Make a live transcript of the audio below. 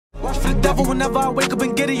the devil whenever I wake up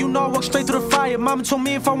and get it. You know I walk straight through the fire. Mama told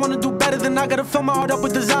me if I wanna do better, then I gotta fill my heart up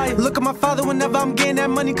with desire. Look at my father whenever I'm getting that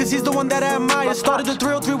money, cause he's the one that I admire. Started the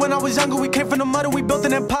 303 when I was younger, we came from the mud and we built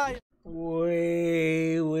an empire.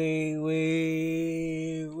 Wait.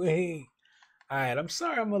 Alright, I'm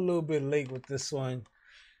sorry I'm a little bit late with this one.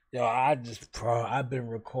 Yo, I've been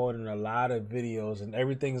recording a lot of videos and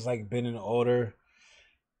everything's like been in order.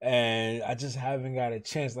 And I just haven't got a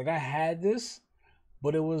chance. Like I had this,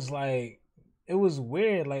 but it was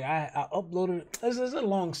weird. Like I uploaded, it's a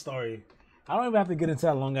long story. I don't even have to get into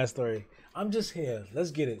that long ass story. I'm just here.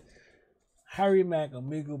 Let's get it. Harry Mack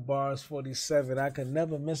Omegle bars 47. I could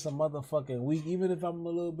never miss a motherfucking week. Even if I'm a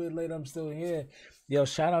little bit late, I'm still here. Yo,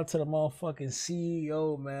 shout out to the motherfucking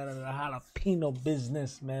CEO, man, of the jalapeno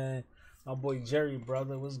business, man. My boy Jerry,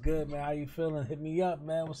 brother. What's good, man? How you feeling? Hit me up,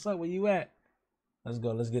 man. What's up? Where you at? Let's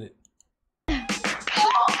go. Let's get it. Oh my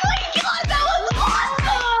god, that was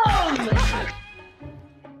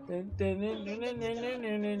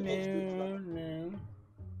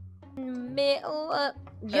awesome! Middle up.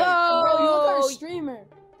 Yo, you look like a streamer.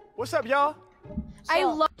 What's up, y'all? I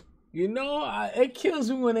love. You know, it kills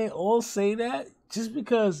me when they all say that. Just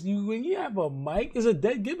because when you have a mic, it's a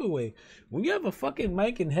dead giveaway. When you have a fucking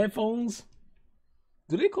mic and headphones,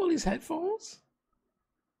 do they call these headphones?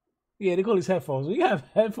 Yeah, they call these headphones. When you have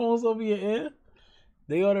headphones over your ear,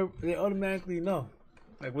 they automatically know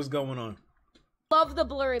like what's going on. Love the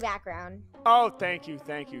blurry background. Oh, thank you,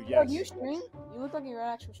 yes. Do you stream? You look like you're an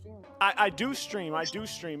actual streamer. I do stream,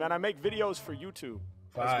 and I make videos for YouTube.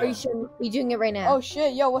 Are you sure? Are you doing it right now? Oh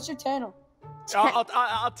shit, yo, what's your channel?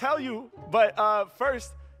 I'll tell you, but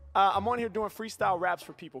first, I'm on here doing freestyle raps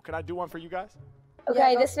for people. Can I do one for you guys?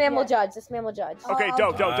 Okay, this man will judge. This man will judge. Okay,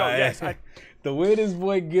 dope, yes. The way this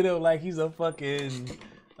boy get up like he's a fucking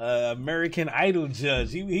American Idol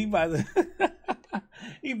judge. He about to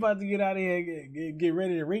he about to get out of here and get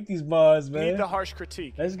ready to rate these bars, man. Need the harsh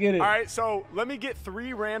critique. Let's get it. All right, so let me get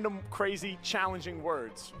 3 random, crazy, challenging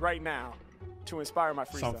words right now to inspire my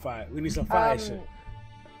freestyle. Some fire. We need some fire shit.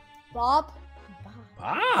 Bob.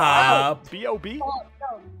 B-O-B?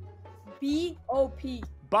 B-O-P.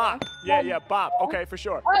 Bop. Yeah, bop. Okay, for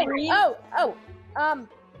sure.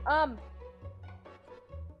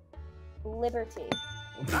 Liberty.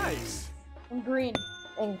 Nice. And green.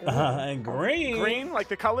 And green. Green, like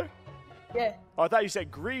the color? Yeah. Oh, I thought you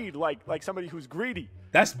said greed, like somebody who's greedy.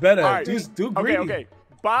 That's better. All right. Do greedy. Okay.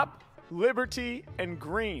 Bop, liberty, and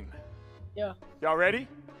green. Yeah. Y'all ready?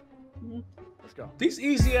 Mm-hmm. Let's go. These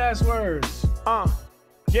easy ass words.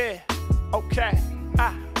 Yeah. Okay.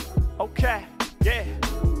 Okay. Yeah.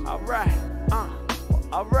 All right.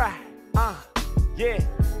 All right. Yeah.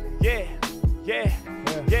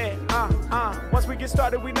 Once we get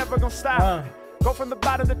started, we never gonna stop. Go from the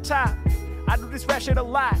bottom to the top. I do this rap shit a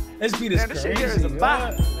lot. Let's be this this crazy. shit here is a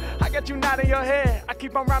vibe. I got you nodding your head. I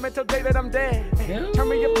keep on rhyming till day that I'm dead. Turn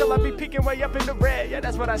me up till I be peeking way up in the red. Yeah,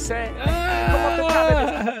 that's what I said. Come up the top of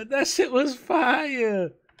this. That shit was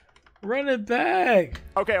fire. Run it back.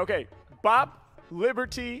 Okay. Bop,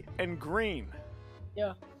 liberty, and green.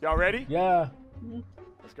 Yeah. Y'all ready? Yeah.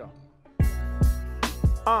 Let's go.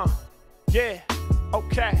 Yeah.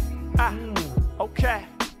 Okay. Okay.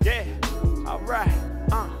 Yeah. All right.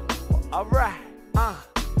 All right.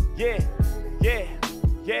 Yeah.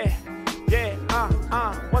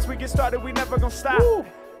 Once we get started, we never gonna stop. Woo.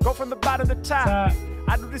 Go from the bottom to the top.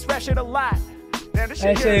 I do this rap shit a lot. Damn, this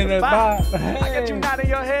shit here is a vibe. I got you nodding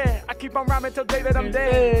your head. I keep on rhyming till day that I'm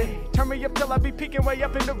dead. Turn me up till I be peeking way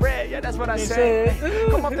up in the red. Yeah, that's what I said.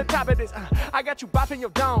 Come up the top of this. I got you bopping your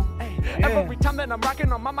dome. Every time that I'm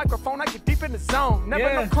rocking on my microphone, I get deep in the zone.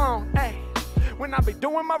 Never no clone. When I be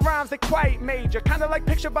doing my rhymes, they quite major. Kinda like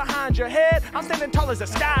picture behind your head. I'm standing tall as a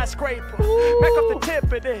skyscraper. Back up the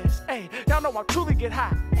tip of this. Y'all know I truly get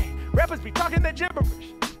hot. Rappers be talking that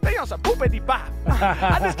gibberish. They on some boopity bop.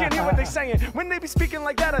 I just can't hear what they saying. When they be speaking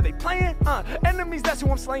like that, are they playing? Enemies, that's who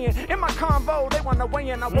I'm slaying. In my convo, they wanna weigh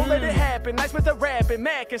in. I won't let it happen. Nice with the rapping,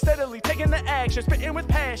 Mac, and steadily taking the action, spitting with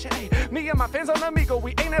passion. Me and my fans on Omegle,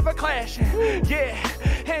 we ain't ever clashing. Yeah,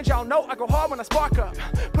 and y'all know I go hard when I spark up.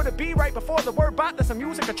 Put a B right before the word bop. That's some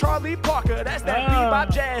music of Charlie Parker. That's that bebop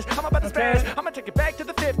jazz. I'm about to spaz. I'ma take it back to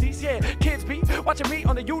the 50s. Yeah, kids be watching me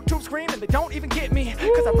on the YouTube screen and they don't even get me.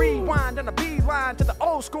 Cause I rewind and I beeline to the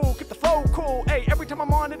old school. Keep the flow cool. Hey, every time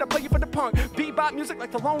I'm on it, I play you for the punk. Bebop music. music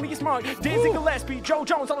like the loneliest monk. Dizzy Gillespie, Joe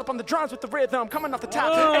Jones, all up on the drums with the rhythm. Coming off the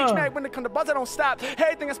top. H-Mag, when it come to buzz, I don't stop.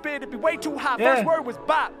 Everything I spit, it be way too hot. First word was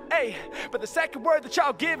bop, hey. But the second word that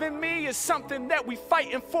y'all giving me is something that we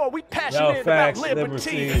fighting for. We passionate about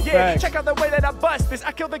liberty. Yeah, check out the way that I bust this.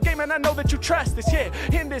 I kill the game and I know that you trust this. Yeah,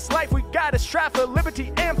 in this life we gotta strive for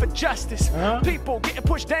liberty and for justice. People getting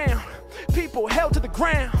pushed down. People held to the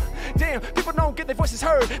ground. Damn, people don't get their voices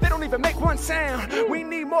heard. They don't even make one sound. We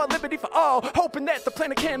need more liberty for all, hoping that the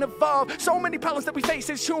planet can evolve. So many problems that we face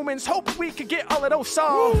as humans, hoping we can get all of those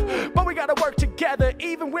solved. But we gotta work together,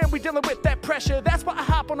 even when we dealing with that pressure. That's why I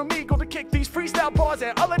hop on Omegle to kick these freestyle bars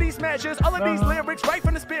and all of these measures, all of these lyrics right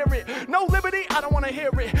from the spirit. No liberty, I don't wanna hear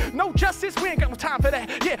it. No justice, we ain't got no time for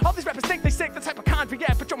that. Yeah, all these rappers think they sick, the type of con we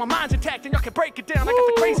at, but yo, my mind's intact and y'all can break it down. I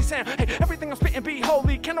got the crazy sound. Hey, everything I'm spitting be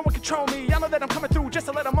holy. Can no one control me? I know that I'm coming through just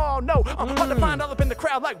to let them all know. Hard to find all up in the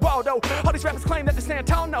crowd like Waldo. All these rappers claim that they stand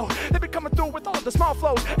tall, no. They be coming through with all of the small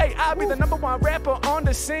flows. Hey, I'll be the #1 rapper on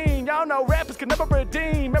the scene. Y'all know rappers can never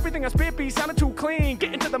redeem. Everything I spit be sounding too clean.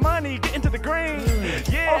 Get into the money, get into the green.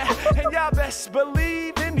 Yeah, and y'all best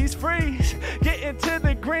believe in these frees. Get into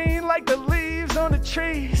the green like the leaves on the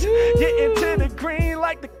trees. Get into the green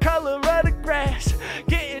like the color of the grass.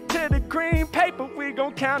 Get into the green paper, we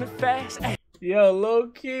gon' count it fast. Ay. Yo, low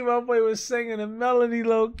key, my boy was singing a melody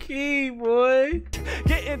low key, boy.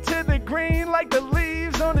 Get into the green like the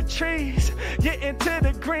leaves on the trees. Get into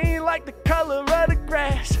the green like the color of the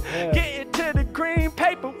grass. Get into the green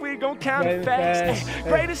paper, we gon' count it fast.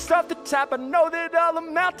 Greatest off the top, I know that I'll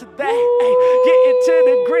amount to that. Ay, get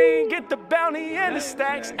into the green, get the bounty and the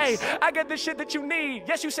stacks. Ay, I got the shit that you need.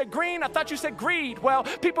 Yes, you said green, I thought you said greed. Well,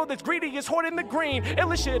 people that's greedy is hoarding the green.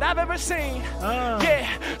 Illest shit I've ever seen. Yeah,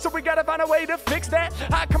 so we gotta find a way to fix that.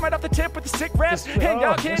 I come right off the tip with the sick rap, and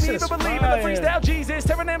y'all can't even believe in the freestyle Jesus,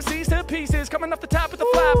 tearing MCs to pieces, coming off the top with the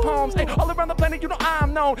fly poems. Hey, all around the planet, you know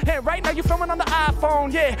I'm known. And right now you filming on the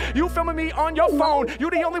iPhone. Yeah, you filming me on your phone. You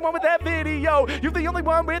the only one with that video. You the only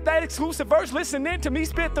one with that exclusive verse. Listening to me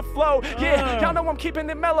spit the flow. Yeah, y'all know I'm keeping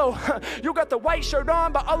it mellow. You got the white shirt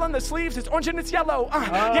on, but all on the sleeves it's orange and it's yellow.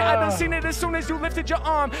 Yeah, I done seen it as soon as you lifted your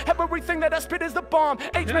arm. Everything that I spit is the bomb.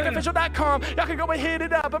 HMackOfficial.com. Y'all can go and hit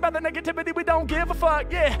it up. About the negativity, we don't give a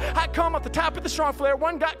fuck. Yeah, I come off the top with the strong flair.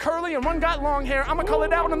 One got curly and one got long hair. I'ma call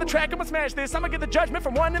it out on the track. I'ma smash this. I'ma get the judgment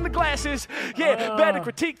from one in the glasses. Yeah, better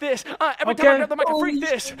critique this. Every time I grab the mic, I freak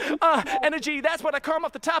this. Energy, that's what I come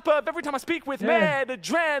off the top of. Every time I speak with mad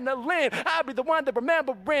adrenaline, I'll be the one that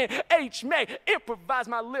remembering. H-Mack, improvise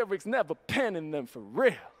my lyrics, never penning them for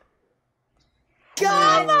real.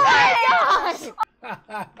 Oh my gosh!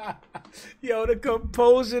 Yo, the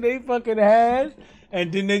composure they fucking had,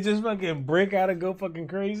 and then they just fucking break out and go fucking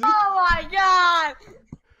crazy. Oh my god!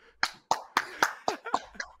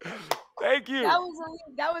 Thank you. That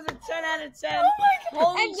was a 10 out of 10. Oh my god!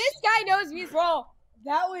 Holy And this guy knows me, bro.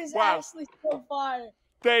 That was actually so fire.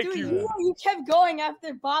 Thank Dude, you. You kept going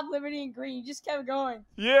after Bob, Liberty, and Green. You just kept going.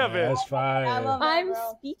 Yeah, man. That's fire. I love that, I'm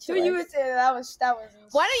bro. speechless. Dude, you was that was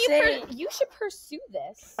Why don't insane. you should pursue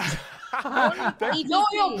this.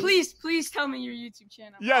 No, please tell me your YouTube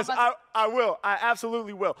channel. Yes, I will. I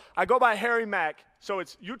absolutely will. I go by Harry Mack, so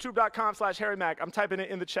it's youtube.com/Harry Mack. I'm typing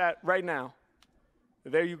it in the chat right now.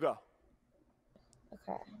 There you go.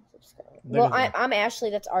 Okay. Well, I'm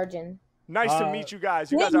Ashley. That's Arjun. Nice to meet you guys.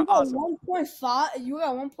 You guys are awesome. 1.5. You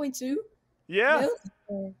got 1.2. Yeah.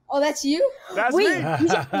 Really? Oh, that's you? That's Wait,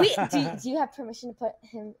 me. do you have permission to put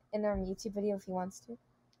him in our YouTube video if he wants to?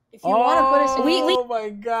 If you want to put us in, Oh my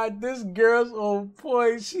god, this girl's on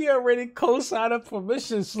point. She already co-signed a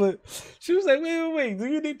permission slip. She was like, wait, do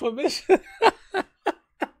you need permission?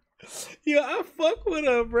 Yo, I fuck with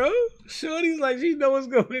her, bro. Shorty's like, she know what's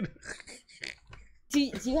going on. Do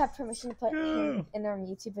you have permission to put him in our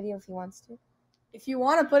YouTube video if he wants to? if you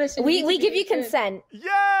want to put us in, we give you consent.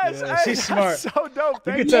 Yes, Yeah, hey, she's smart. That's so dope.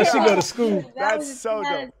 You Thank can tell she go to school. That's so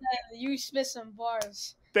dope. You spit some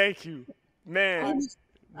bars. Thank you, man.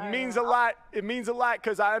 Means a lot. It means a lot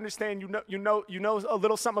because I understand you know a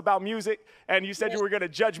little something about music, and you said you were gonna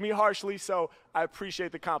judge me harshly, so I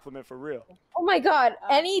appreciate the compliment for real. Oh my God!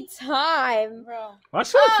 Anytime, Bro. I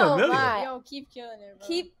feel familiar. My. Yo, keep killing it,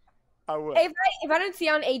 bro. I will. If I don't see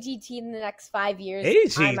you on AGT in the next 5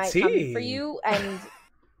 years, I might come for you and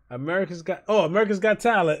America's Got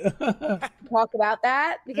Talent. talk about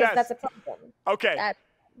that because that's a problem. Okay.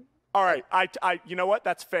 All right. I you know what?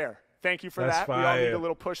 That's fair. Thank you for that. Fire. We all need a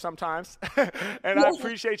little push sometimes. And I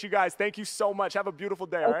appreciate you guys. Thank you so much. Have a beautiful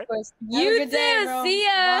day, all right? You too. See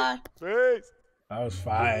ya. Bye. Peace. That was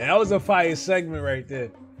fire. That was a fire segment right there.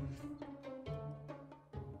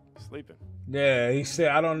 Sleeping. Yeah, he said,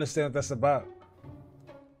 I don't understand what that's about.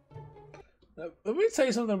 Let me tell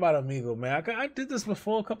you something about Omegle, man. I did this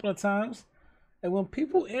before a couple of times, and when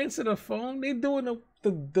people answer the phone, they doing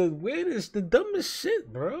the weirdest, the dumbest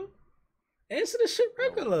shit, bro. Answer the shit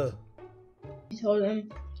regular. You told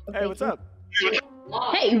him. Hey, what's up? Hey,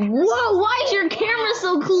 whoa! Why is your camera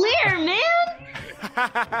so clear, man?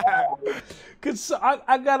 Cause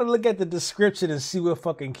I gotta look at the description and see what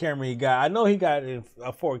fucking camera he got. I know he got a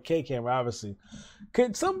 4K camera, obviously.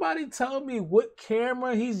 Could somebody tell me what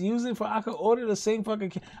camera he's using for? I could order the same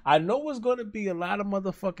fucking. I know it's gonna be a lot of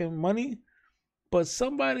motherfucking money, but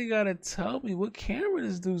somebody gotta tell me what camera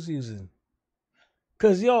this dude's using.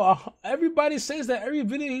 Cause yo, everybody says that every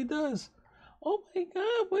video he does. Oh my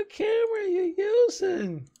god, what camera are you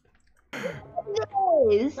using?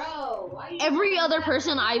 Bro, every other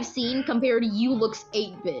person I've seen compared to you looks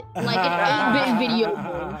 8-bit. Like an 8-bit video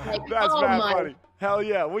game. Like, That's oh mad my. funny. Hell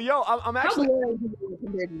yeah. Well, yo, I'm actually. How blurry do you look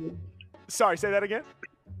compared to you? Sorry, say that again.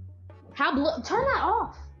 Turn that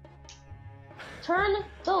off. Turn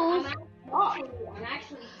those off.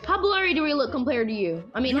 How blurry do we look compared to you?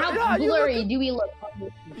 I mean, how blurry do we look?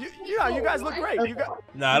 You guys look great. You guys.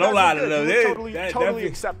 Nah, don't lie to them. Totally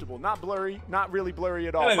acceptable. Not blurry. Not really blurry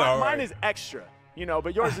at all. Mine is extra. You know,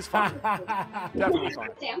 but yours is fine. Definitely fine.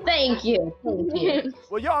 Thank you. Thank you.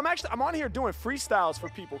 Well, yo, I'm on here doing freestyles for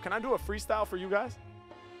people. Can I do a freestyle for you guys?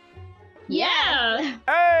 Yeah.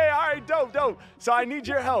 Hey, all right, dope. So I need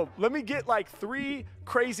your help. Let me get like 3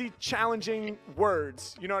 crazy, challenging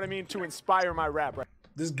words, you know what I mean, to inspire my rap. Right?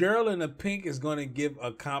 This girl in the pink is going to give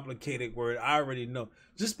a complicated word. I already know.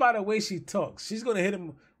 Just by the way she talks. She's going to hit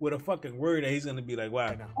him with a fucking word that he's going to be like,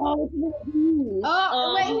 wow. Oh,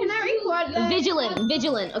 wait, can I record that?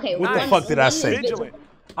 Vigilant. Okay. What the fuck did I say? Vigilant.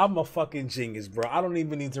 I'm a fucking genius, bro. I don't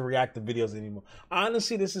even need to react to videos anymore.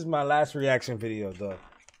 Honestly, this is my last reaction video, though.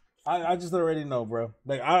 I just already know, bro.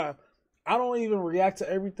 Like, I don't even react to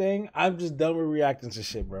everything. I'm just done with reacting to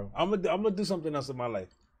shit, bro. I'm gonna do something else in my life.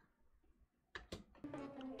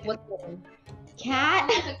 What's the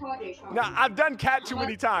cat? Nah, I've done cat too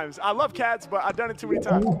many times. I love cats, but I've done it too many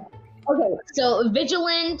times. Okay, so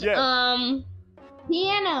vigilant,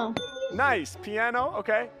 piano. Nice. Piano,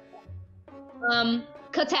 okay.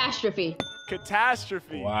 Catastrophe.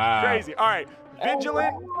 Catastrophe. Wow. Crazy. All right.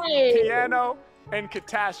 Vigilant, piano, and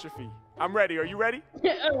catastrophe. I'm ready. Are you ready?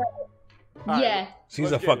 Yeah. Right.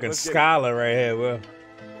 She's a fucking scholar right here, bro.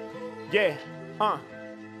 Yeah.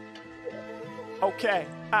 Okay.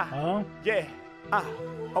 Yeah.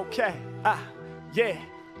 Okay.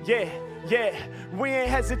 Yeah. We ain't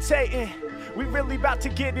hesitating. We really about to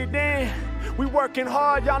get it in. We working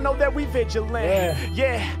hard, y'all know that we vigilant.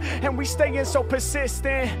 Yeah, and we staying so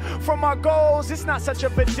persistent. From our goals, it's not such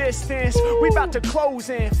of a distance. We about to close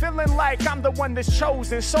in, feeling like I'm the one that's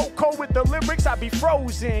chosen. So cold with the lyrics, I be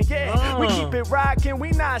frozen. Yeah, we keep it rocking, we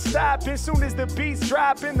not stopping. Soon as the beats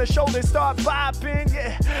dropping, the shoulders start bopping.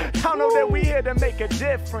 Yeah, y'all know that we here to make a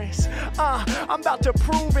difference. I'm about to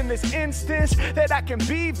prove in this instance that I can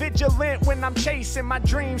be vigilant when I'm chasing my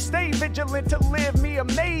dreams. Stay vigilant to live me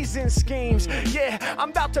amazing schemes. Yeah, I'm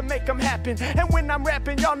about to make them happen. And when I'm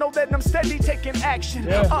rapping, y'all know that I'm steady taking action.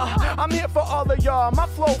 I'm here for all of y'all. My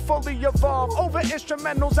flow fully evolved. Over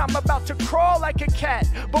instrumentals, I'm about to crawl like a cat.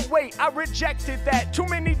 But wait, I rejected that too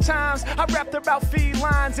many times. I rapped about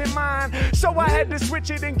felines in mine. So I had to switch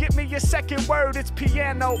it and get me a second word. It's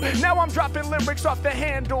piano. Now I'm dropping lyrics off the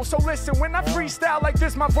handle. So listen, when I freestyle like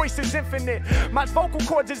this, my voice is infinite. My vocal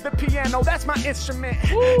cords is the piano. That's my instrument.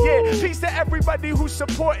 Yeah, peace to everybody who's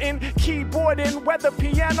supporting, keyboarding, whether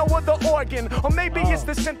piano or the organ, or maybe it's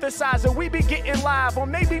the synthesizer. We be getting live, or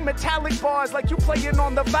maybe metallic bars like you playing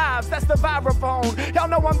on the vibes. That's the vibraphone. Y'all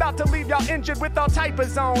know I'm about to leave y'all injured with all type of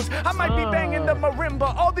zones. I might be banging the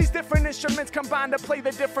marimba. All these different instruments combine to play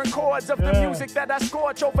the different chords of the music that I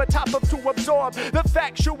scorch over top of to absorb the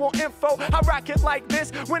factual info. I rock it like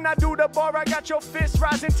this. When I do the bar, I got your fist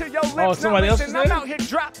rising to your lips. Now listen, I'm out here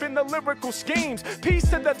dropping the lyrical schemes. Peace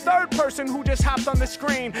to the third person who just hopped on the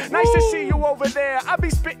screen. Nice to see you over there. I be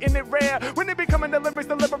spitting it rare. When it be coming to lyrics,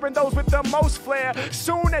 delivering those with the most flair.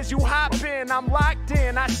 Soon as you hop in, I'm locked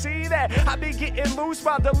in. I see that. I be getting loose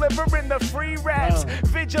while delivering the free raps.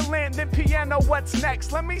 Vigilant, then piano, what's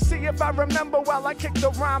next? Let me see if I remember while I kick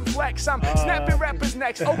the rhyme flex. I'm snapping rappers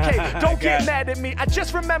next. Okay, don't get mad at me. I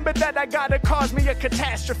just remembered that I gotta cause me a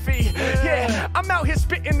catastrophe. Yeah, I'm out here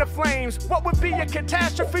spitting the flames. What would be a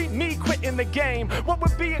catastrophe? Me quitting the game. What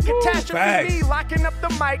would be a catastrophe? catastrophe. Me locking up the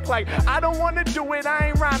mic like I don't want to do it. I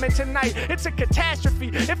ain't rhyming tonight. It's a catastrophe.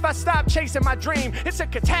 If I stop chasing my dream, it's a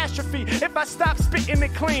catastrophe. If I stop spitting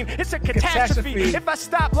it clean, it's a catastrophe. If I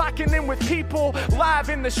stop locking in with people live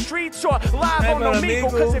in the streets or live on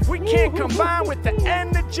Omegle, because if we can't combine with the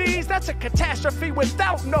energies, that's a catastrophe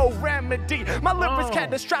without no remedy. My lip is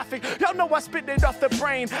catastrophic. Y'all know I spit it off the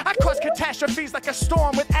brain. I cause catastrophes like a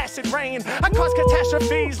storm with acid rain. I cause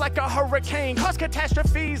catastrophes like a hurricane. Cause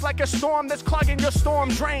catastrophes like a storm that's clogging your storm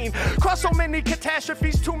drain. Cause so many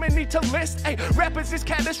catastrophes, too many to list. Hey, rappers is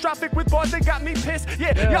catastrophic with bars that got me pissed.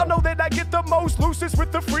 Yeah, y'all know that I get the most loosest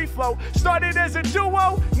with the free flow. Started as a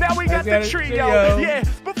duo, now we got the trio. Yeah,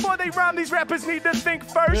 before they rhyme, these rappers need to think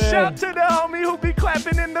first. Shout to the homie who be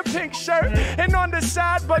clapping in the pink shirt. And on the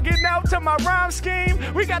side, bugging out to my rhyme scheme,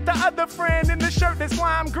 we got the other friend in the shirt that's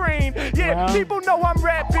lime green. Yeah, people know I'm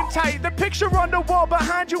rapping tight. The picture on the wall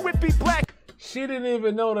behind you, it be black. She didn't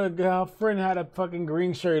even know her friend had a fucking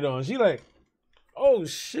green shirt on. She like, oh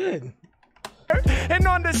shit. And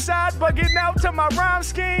on the side, bugging out to my rhyme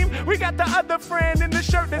scheme, we got the other friend in the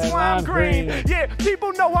shirt that's lime green. Yeah,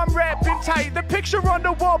 people know I'm rapping tight. The picture on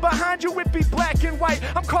the wall behind you, it be black and white.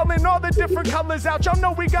 I'm calling all the different colors out. Y'all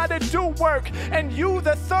know we gotta do work. And you,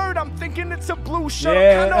 the third, I'm thinking it's a blue shirt.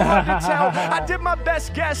 I know how to tell. I did my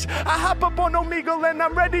best guess. I hop up on Omegle and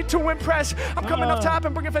I'm ready to impress. I'm coming up top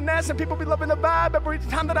and bringing finesse, and people be loving the vibe. Every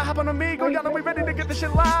time that I hop on Omegle, y'all know we ready to get this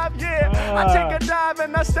shit live. Yeah, I take a dive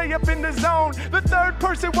and I stay up in the zone. The third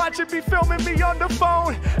person watching me filming me on the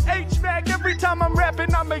phone. HVAC, every time I'm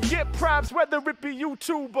rapping, I'ma get props, whether it be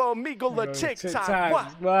YouTube or Omegle or TikTok. What?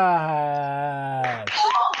 Oh my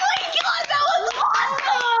god, that was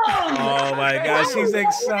awesome! Oh my god, she's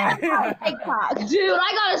excited. Dude,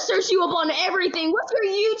 I gotta search you up on everything. What's your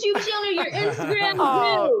YouTube channel, your Instagram?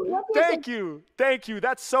 Thank you. Thank you.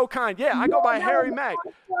 That's so kind. Yeah, I go by Harry Mack.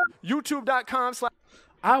 YouTube.com/.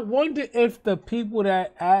 I wonder if the people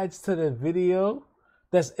that adds to the video,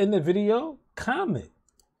 that's in the video, comment.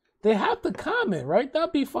 They have to comment, right?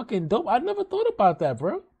 That'd be fucking dope. I never thought about that,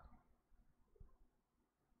 bro.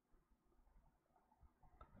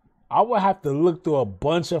 I would have to look through a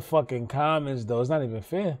bunch of fucking comments, though. It's not even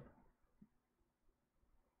fair.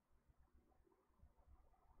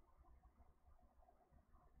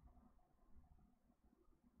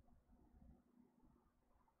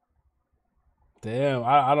 Damn,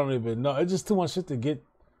 I don't even know. It's just too much shit to get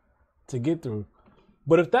through.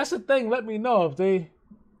 But if that's the thing, let me know if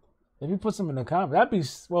you put some in the comment. That'd be,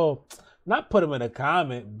 well, not put them in a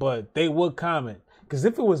comment, but they would comment. Because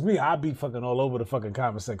if it was me, I'd be fucking all over the fucking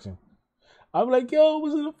comment section. I'm like, yo,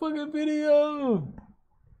 what's in the fucking video?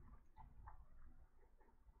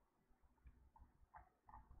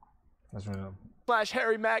 That's right.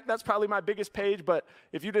 /Harry Mack. That's probably my biggest page. But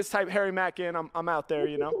if you just type Harry Mack in, I'm out there,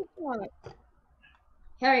 you know.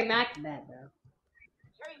 Harry Mack, bad, bro.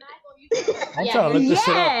 I'm trying to look this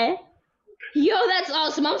shit up. Yo, that's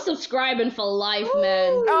awesome. I'm subscribing for life,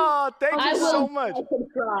 man. Oh, thank you so much.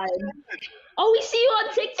 Subscribe. Oh, we see you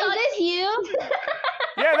on TikTok. Is this you?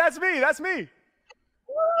 Yeah, that's me. That's me.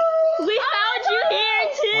 We found you here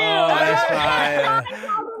too. Oh, that's fire.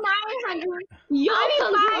 Yo,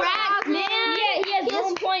 congrats, man. Yeah, he has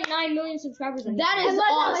 1.9 million subscribers. That is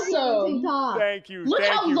awesome. Thank you. Look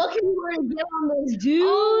how lucky we were to get on this, dude.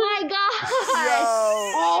 Oh my gosh.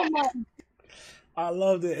 Oh my. I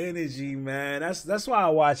love the energy, man. That's why I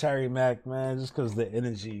watch Harry Mack, man. Just because the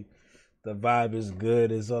energy, the vibe is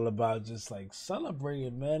good. It's all about just like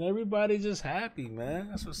celebrating, man. Everybody just happy, man.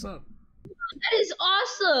 That's what's up. That is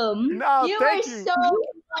awesome. No, thank you.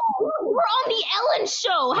 We're on the Ellen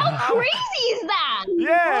Show. How crazy is that?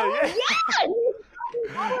 Yeah.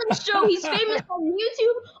 Ellen Show. He's famous on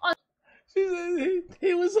YouTube. On She said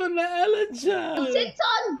he was on the Ellen Show.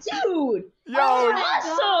 TikTok, dude. Yo,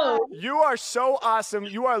 awesome. You are so awesome.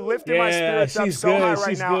 You are lifting my spirits up so high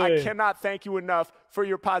right now. Good. I cannot thank you enough for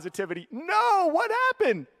your positivity. No, what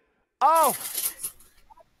happened? Oh,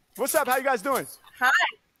 what's up? How you guys doing? Hi.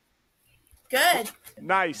 Good.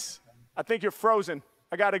 Nice. I think you're frozen.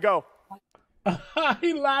 I gotta go.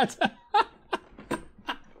 He lied.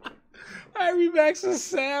 Harry Mack's a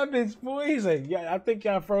savage, boy. He's like, yeah, I think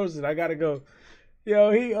y'all frozen. I gotta go. Yo,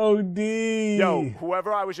 he OD. Yo,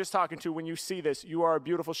 whoever I was just talking to, when you see this, you are a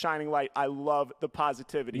beautiful shining light. I love the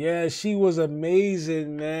positivity. Yeah, she was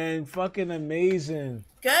amazing, man. Fucking amazing.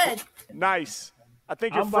 Good. Nice. I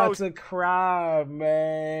think you're about to cry,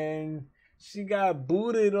 man. She got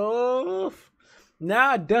booted off.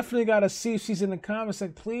 Now I definitely gotta see if she's in the comment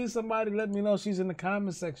section. Please, somebody let me know she's in the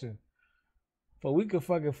comment section. But we could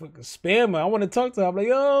fucking spam her. I want to talk to her. I'm like,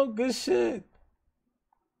 yo, good shit.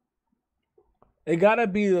 It gotta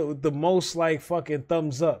be the most like fucking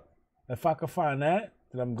thumbs up. If I can find that,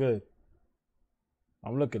 then I'm good.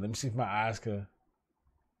 I'm looking. Let me see if my eyes can.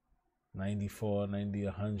 94, 90,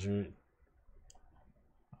 100.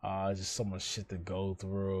 Just so much shit to go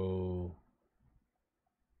through.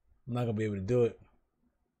 I'm not gonna be able to do it.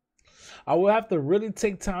 I will have to really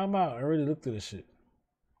take time out and really look through this shit.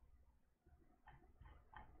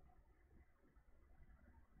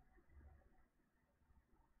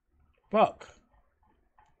 Fuck.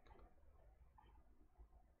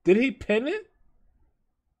 Did he pin it?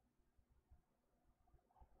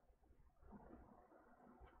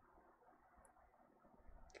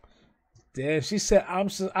 Damn, she said,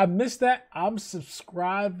 I missed that. I'm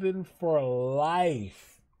subscribing for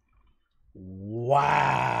life.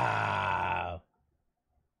 Wow.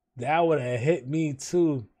 That would have hit me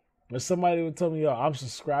too. If somebody would tell me, yo, I'm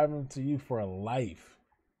subscribing to you for life.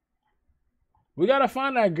 We got to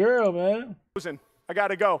find that girl, man. I got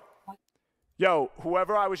to go. Yo,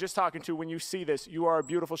 whoever I was just talking to, when you see this, you are a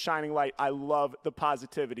beautiful shining light. I love the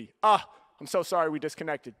positivity. I'm so sorry we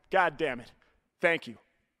disconnected. God damn it. Thank you.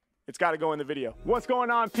 It's got to go in the video. What's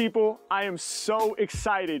going on, people? I am so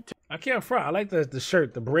excited I can't front. I like the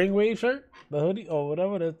shirt, the brainwave shirt, the hoodie, or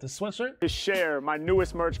whatever, the sweatshirt. to share my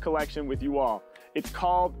newest merch collection with you all. It's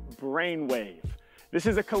called Brainwave. This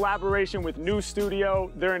is a collaboration with New Studio.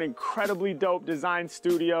 They're an incredibly dope design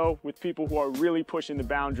studio with people who are really pushing the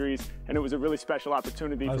boundaries, and it was a really special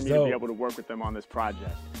opportunity for me to be able to work with them on this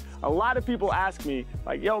project. A lot of people ask me,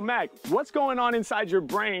 like, yo, Mac, what's going on inside your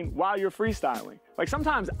brain while you're freestyling? Like,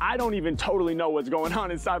 sometimes I don't even totally know what's going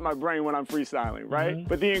on inside my brain when I'm freestyling, right?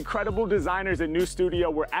 But the incredible designers at New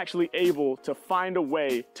Studio were actually able to find a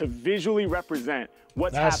way to visually represent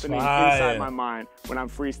what's happening inside my mind when I'm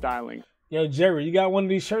freestyling. Yo, Jerry, you got one of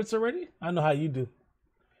these shirts already? I know how you do.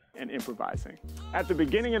 And improvising. At the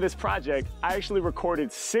beginning of this project, I actually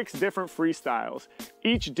recorded 6 different freestyles,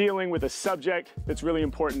 each dealing with a subject that's really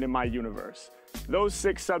important in my universe. Those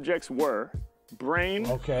 6 subjects were brain,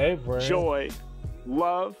 joy,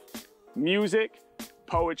 love, music,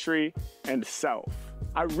 poetry, and self.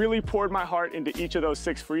 I really poured my heart into each of those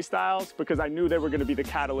 6 freestyles because I knew they were going to be the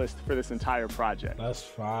catalyst for this entire project. That's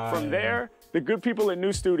fine. From there, the good people at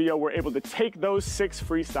New Studio were able to take those 6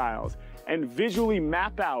 freestyles and visually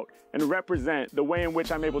map out and represent the way in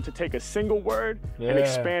which I'm able to take a single word and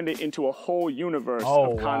expand it into a whole universe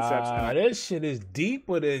of concepts. Wow. This shit is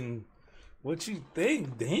deeper than what you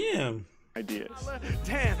think. Damn. Ideas.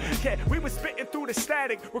 Damn, yeah, we was spitting through the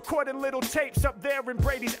static, recording little tapes up there in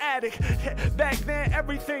Brady's attic. Yeah, back then,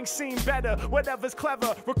 everything seemed better. Whatever's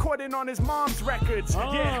clever, recording on his mom's records.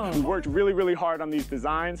 Yeah. We worked really, really hard on these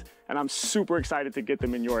designs, and I'm super excited to get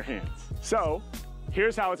them in your hands. So,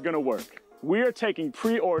 here's how it's gonna work. We are taking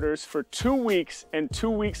pre-orders for 2 weeks and 2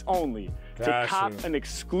 weeks only to cop an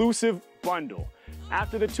exclusive bundle.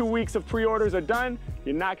 After the 2 weeks of pre-orders are done,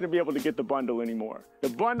 you're not gonna be able to get the bundle anymore. The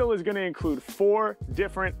bundle is gonna include 4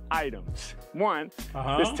 different items. 1,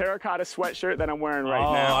 this terracotta sweatshirt that I'm wearing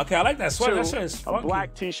right now. Okay, I like that sweater. 2, That shirt is funky. a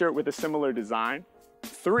black t-shirt with a similar design.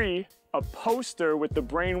 3, a poster with the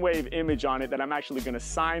Brainwave image on it that I'm actually gonna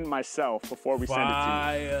sign myself before we send it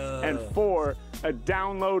to you. And 4, a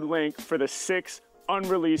download link for the 6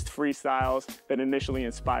 unreleased freestyles that initially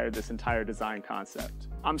inspired this entire design concept.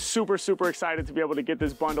 I'm super, super excited to be able to get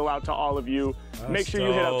this bundle out to all of you. Make sure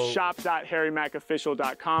you hit up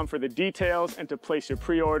shop.harrymackofficial.com for the details and to place your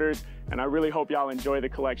pre-orders. And I really hope y'all enjoy the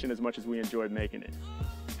collection as much as we enjoyed making it.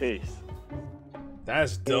 Peace.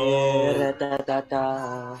 That's dope.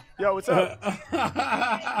 Yo, what's up?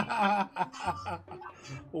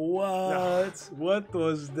 What? What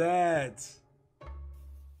was that?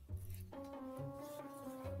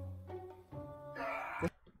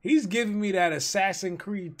 He's giving me that Assassin's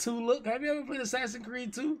Creed 2 look. Have you ever played Assassin's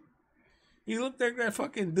Creed 2? He looked like that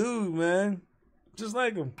fucking dude, man. Just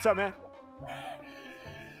like him. What's up, man?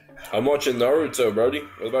 I'm watching Naruto, Brody.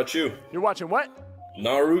 What about you? You're watching what?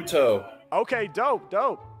 Naruto. Okay, dope,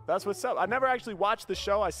 dope. That's what's up. I never actually watched the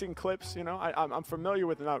show. I've seen clips, you know. I'm familiar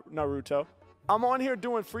with Naruto. I'm on here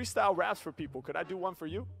doing freestyle raps for people. Could I do one for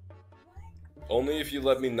you? Only if you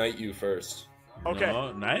let me knight you first. Okay.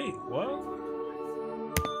 No, night? What?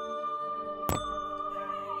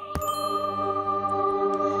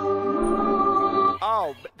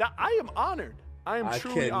 Oh, I am honored. I am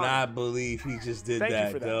truly honored. I cannot believe he just did Thank you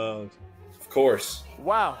that, for that. dog. Of course.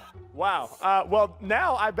 Wow, wow. Well,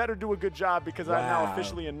 now I better do a good job because I'm now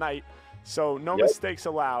officially a knight. So no mistakes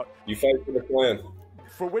allowed. You fight for the clan.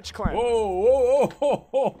 For which clan? Whoa, whoa, whoa,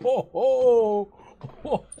 whoa, whoa, whoa,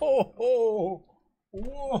 whoa,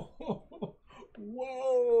 whoa, whoa,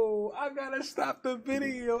 whoa. I gotta stop the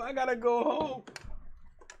video. I gotta go home.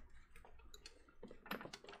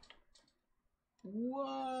 What?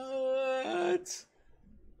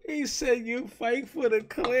 He said you fight for the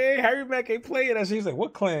clan. Harry Mack ain't playing us. He's like,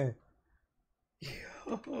 what clan?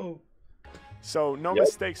 Yo. So no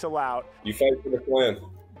mistakes allowed. You fight for the clan.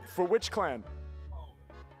 For which clan?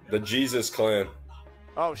 The Jesus clan.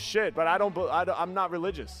 Oh shit! But I'm not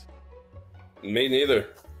religious. Me neither.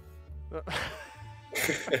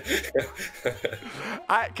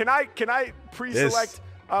 Can I pre-select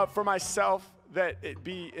for myself that it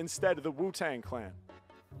be instead of the Wu-Tang Clan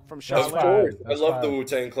from Shaolin? Of course, I love the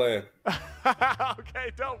Wu-Tang Clan.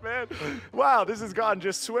 Okay, dope, man. Wow, this has gone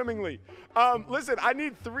just swimmingly. Listen, I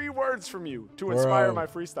need 3 words from you to inspire my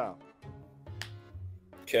freestyle.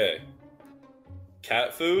 Okay.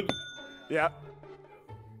 Cat food. Yeah.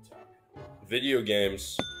 Video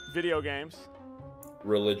games. Video games.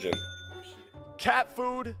 Religion. Cat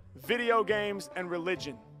food, video games, and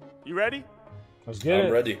religion. You ready? Let's get it.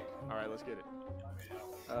 I'm ready. All right, let's get it.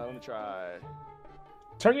 Let me try.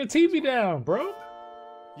 Turn your TV down, bro.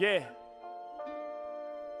 Yeah.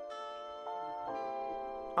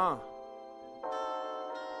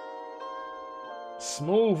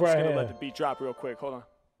 Smooth right Just gonna here. let the beat drop real quick. Hold on.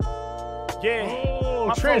 Yeah. Oh,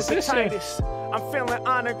 My flow's the transition. tightest. I'm feeling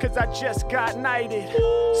honored cause I just got knighted.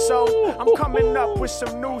 So I'm coming up with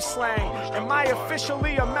some new slang. Am I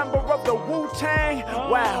officially a member of the Wu-Tang?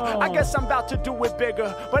 Wow, I guess I'm about to do it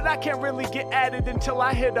bigger, but I can't really get at it until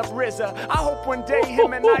I hit up RZA. I hope one day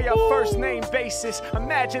him and I are first name basis.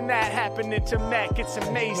 Imagine that happening to Mac, it's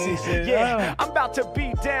amazing. Yeah, I'm about to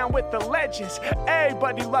be down with the legends.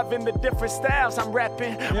 Everybody loving the different styles I'm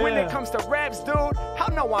rapping. When it comes to raps, dude, how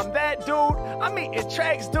know I'm that dude? I'm eating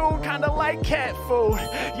tracks, dude, kinda like cat food.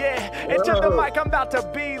 Yeah, into the mic, I'm about to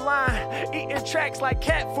beeline. Eating tracks like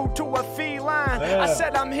cat food to a feline. I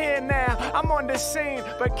said I'm here now, I'm on the scene.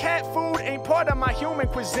 But cat food ain't part of my human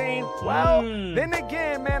cuisine. Well, then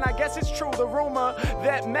again, man, I guess it's true. The rumor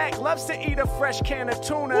that Mac loves to eat a fresh can of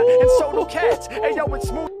tuna. And so do cats. Hey, yo, it's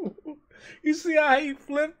smooth. You see how he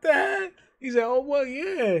flipped that? He said, oh, well,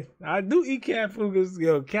 yeah. I do eat cat food because,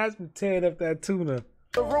 yo, cats be tearing up that tuna.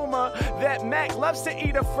 The rumor that Mac loves to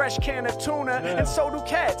eat a fresh can of tuna, and so do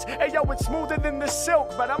cats. Hey, yo, it's smoother than the silk,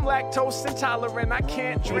 but I'm lactose intolerant. I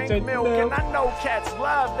can't drink milk, and I know cats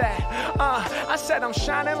love that. I said I'm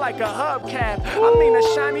shining like a hubcap. I mean a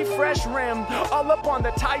shiny, fresh rim, all up on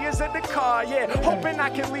the tires of the car. Yeah, hoping I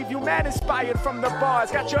can leave you mad inspired from the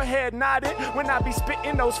bars. Got your head nodded when I be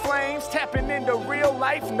spitting those flames, tapping into real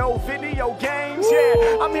life, no video games.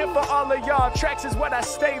 Yeah, I'm here for all of y'all. Tracks is what I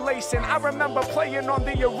stay lacing. I remember playing on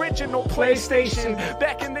the original PlayStation.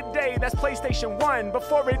 Back in the day, that's PlayStation 1.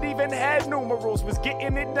 Before it even had numerals, was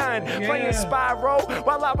getting it done. Playing Spyro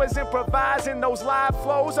while I was improvising those live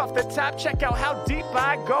flows off the top. Check out how deep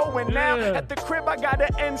I go. And now at the crib, I got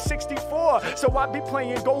an N64. So I be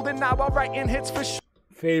playing GoldenEye while writing hits for sure.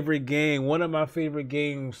 Favorite game. One of my favorite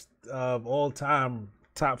games of all time.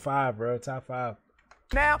 Top 5, bro. Top 5.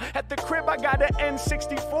 Now at the crib I got an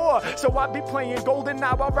N64, so I be playing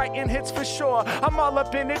GoldenEye while writing hits for sure. I'm all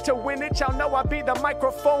up in it to win it, y'all know I be the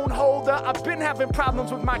microphone holder. I've been having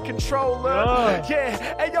problems with my controller.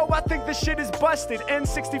 Yeah, hey yo, I think this shit is busted.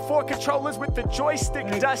 N64 controllers with the joystick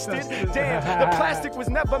dusted. Damn, the plastic was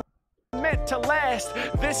never meant to last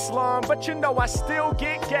this long, but you know I still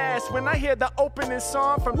get gas when I hear the opening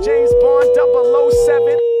song from James Bond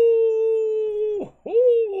 007.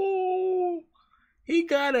 He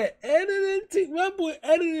got an editing team. My boy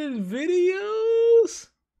editing videos.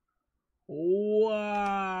 Wow.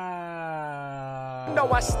 No,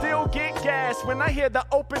 I still get gas when I hear the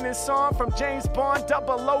opening song from James Bond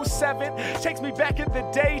 007. Takes me back in the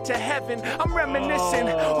day to heaven. I'm reminiscing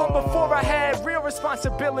on before I had real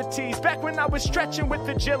responsibilities. Back when I was stretching with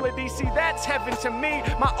agility. See, that's heaven to me.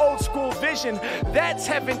 My old school vision. That's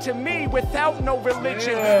heaven to me without no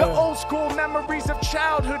religion. The old school memories of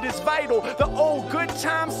childhood is vital. The old good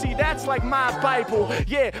times, see, that's like my Bible.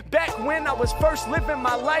 Yeah, back when I was first living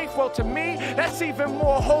my life, well, to me, that's even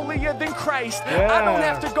more holier than Christ. I don't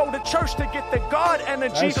have to go to church to get the God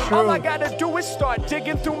energy. All I gotta do is start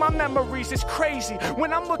digging through my memories. It's crazy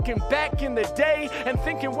when I'm looking back in the day and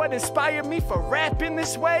thinking what inspired me for rapping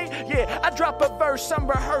this way. Yeah, I drop a verse, I'm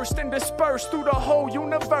rehearsed and dispersed through the whole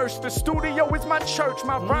universe. The studio is my church.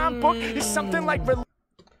 My rhyme book is something like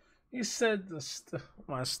he said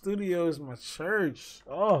my studio is my church.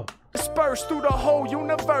 Oh. Dispersed through the whole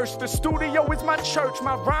universe. The studio is my church.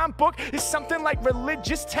 My rhyme book is something like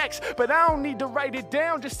religious text, but I don't need to write it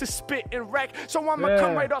down just to spit and wreck. So I'ma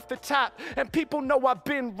come right off the top, and people know I've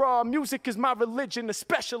been raw. Music is my religion,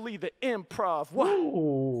 especially the improv. What?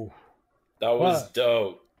 Ooh. That was What?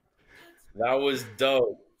 dope. That was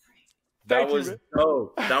dope. That Thank you, was man.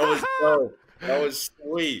 dope. That was dope. That was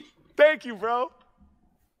sweet. Thank you, bro.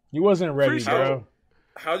 You wasn't ready, Appreciate bro.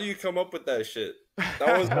 How do you come up with that shit?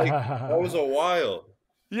 That was like that was a while.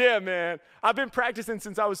 Yeah, man. I've been practicing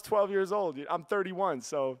since I was 12 years old. I'm 31,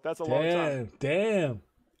 so that's a long time. Damn.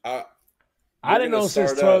 I didn't know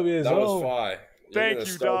since 12 years that old. That was fine. Thank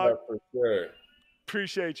you, dog. For sure.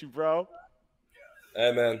 Appreciate you, bro.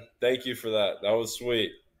 Hey, man. Thank you for that. That was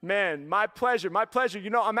sweet. Man, my pleasure. My pleasure. You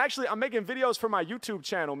know, I'm making videos for my YouTube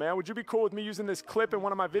channel, man. Would you be cool with me using this clip in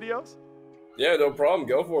one of my videos? Yeah, no problem.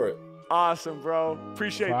 Go for it. Awesome, bro.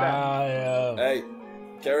 Appreciate that. Hey,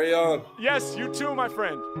 carry on. Yes, you too, my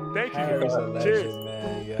friend. Thank you. Harry's a legend, Cheers.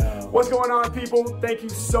 man. Yo. What's going on, people? Thank you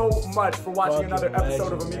so much for watching another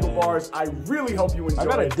episode of Omegle Bars. I really hope you enjoyed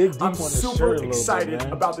gotta it. dig deep I'm on the super shirt a little excited bit,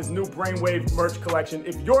 man. about this new Brainwave merch collection.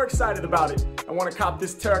 If you're excited about it and want to cop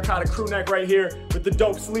this terracotta crew neck right here with the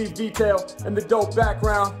dope sleeve detail and the dope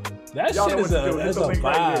background, That y'all shit know is what to do. Hit a the link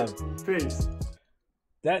right here. vibe. Peace.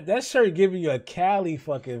 That shirt giving you a Cali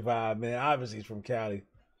fucking vibe, man. Obviously, it's from Cali.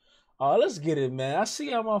 Oh, let's get it, man. I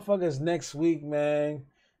see y'all motherfuckers next week, man.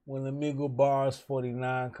 When the Omegle Bars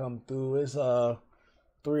 49 come through. It's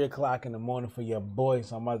 3 o'clock in the morning for your boy,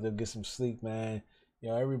 so I'm about to get some sleep, man.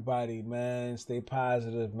 Yo, everybody, man, stay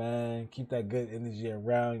positive, man. Keep that good energy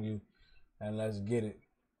around you, and let's get it.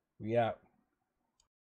 We out.